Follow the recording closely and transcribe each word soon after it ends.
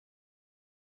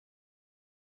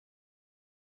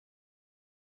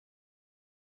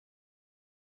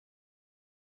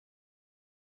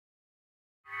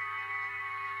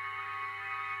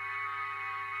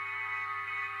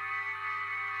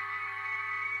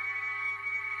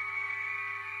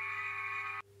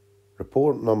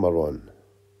Report number 1.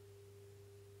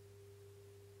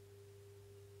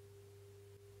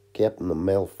 Captain, a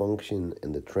malfunction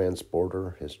in the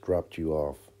transporter has dropped you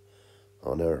off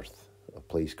on Earth, a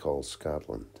place called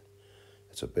Scotland.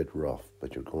 It's a bit rough,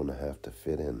 but you're going to have to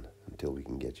fit in until we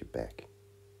can get you back.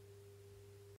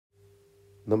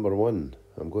 Number 1,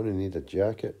 I'm going to need a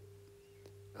jacket,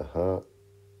 a hat,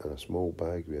 and a small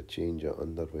bag with a change of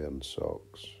underwear and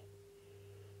socks.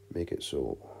 Make it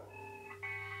so.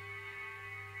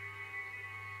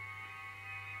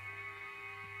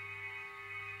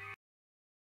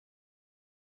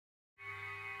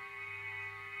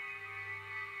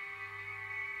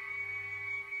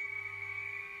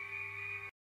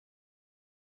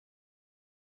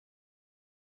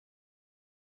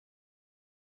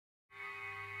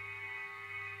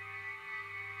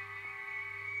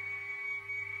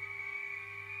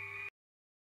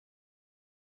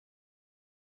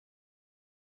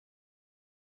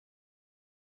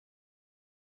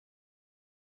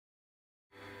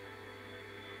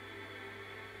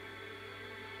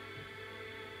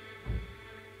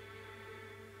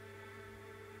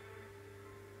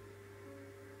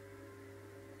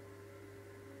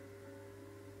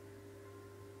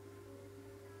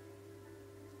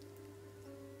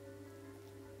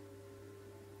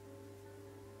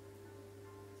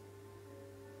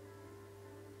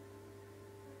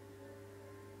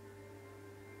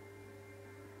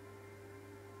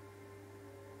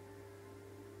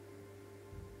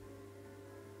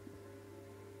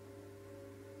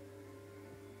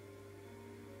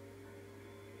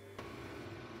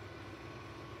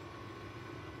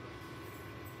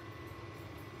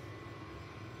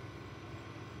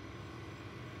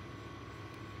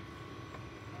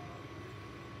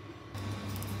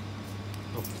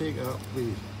 I'll take that,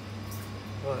 please.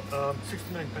 Right,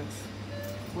 69 pence.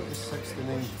 What is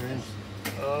 69 pence?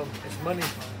 It's money.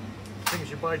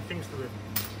 Things you buy things to it.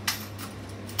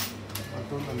 I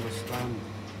don't understand.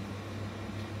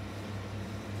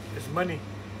 It's money.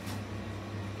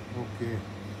 Okay,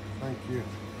 thank you.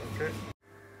 Okay.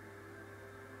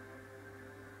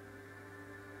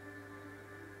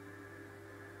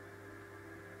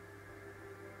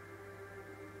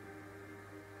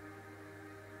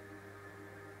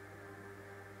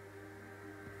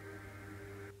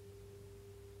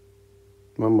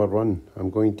 Number 1, I'm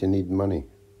going to need money.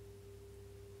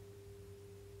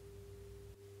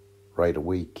 Right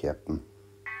away, Captain.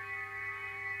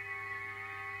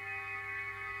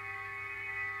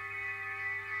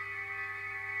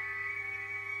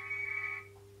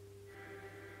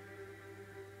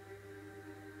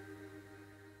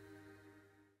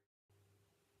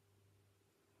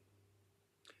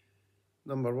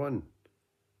 Number 1,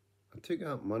 I took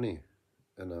out money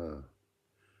and I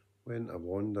went to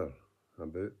wander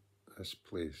about this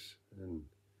place, and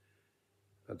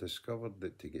I discovered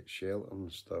that to get shelter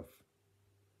and stuff,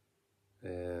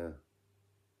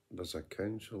 there's a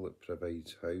council that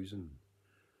provides housing,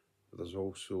 but there's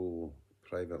also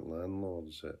private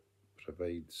landlords that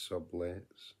provide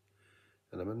sublets,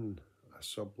 and I'm in a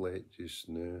sublet just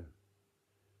now.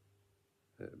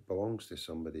 It belongs to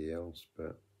somebody else,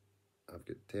 but I've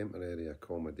got temporary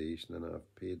accommodation and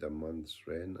I've paid a month's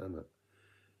rent in it.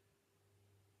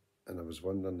 And I was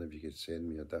wondering if you could send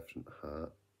me a different hat,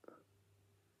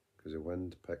 because the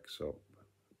wind picks up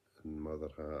in Mother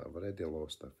Hat. I've already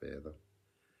lost a feather,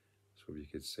 so if you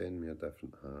could send me a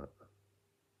different hat,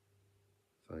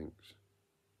 thanks.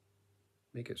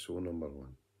 Make it so, number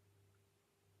 1.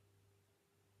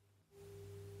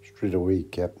 Straight away,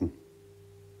 Captain.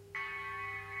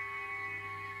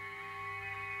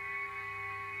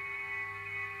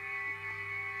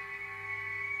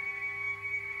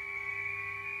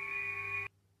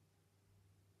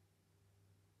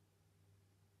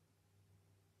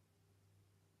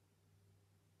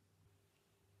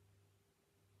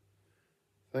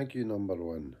 Thank you, number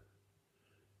 1.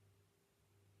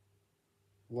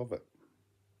 Love it.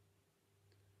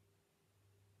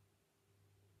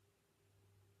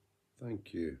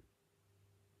 Thank you.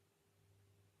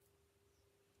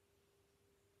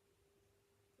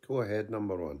 Go ahead,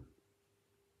 number 1.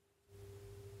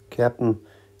 Captain,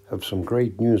 I have some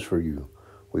great news for you.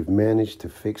 We've managed to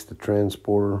fix the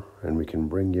transporter and we can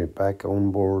bring you back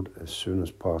on board as soon as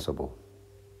possible.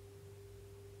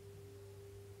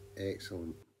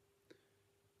 Excellent.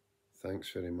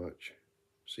 Thanks very much.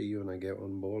 See you when I get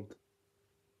on board.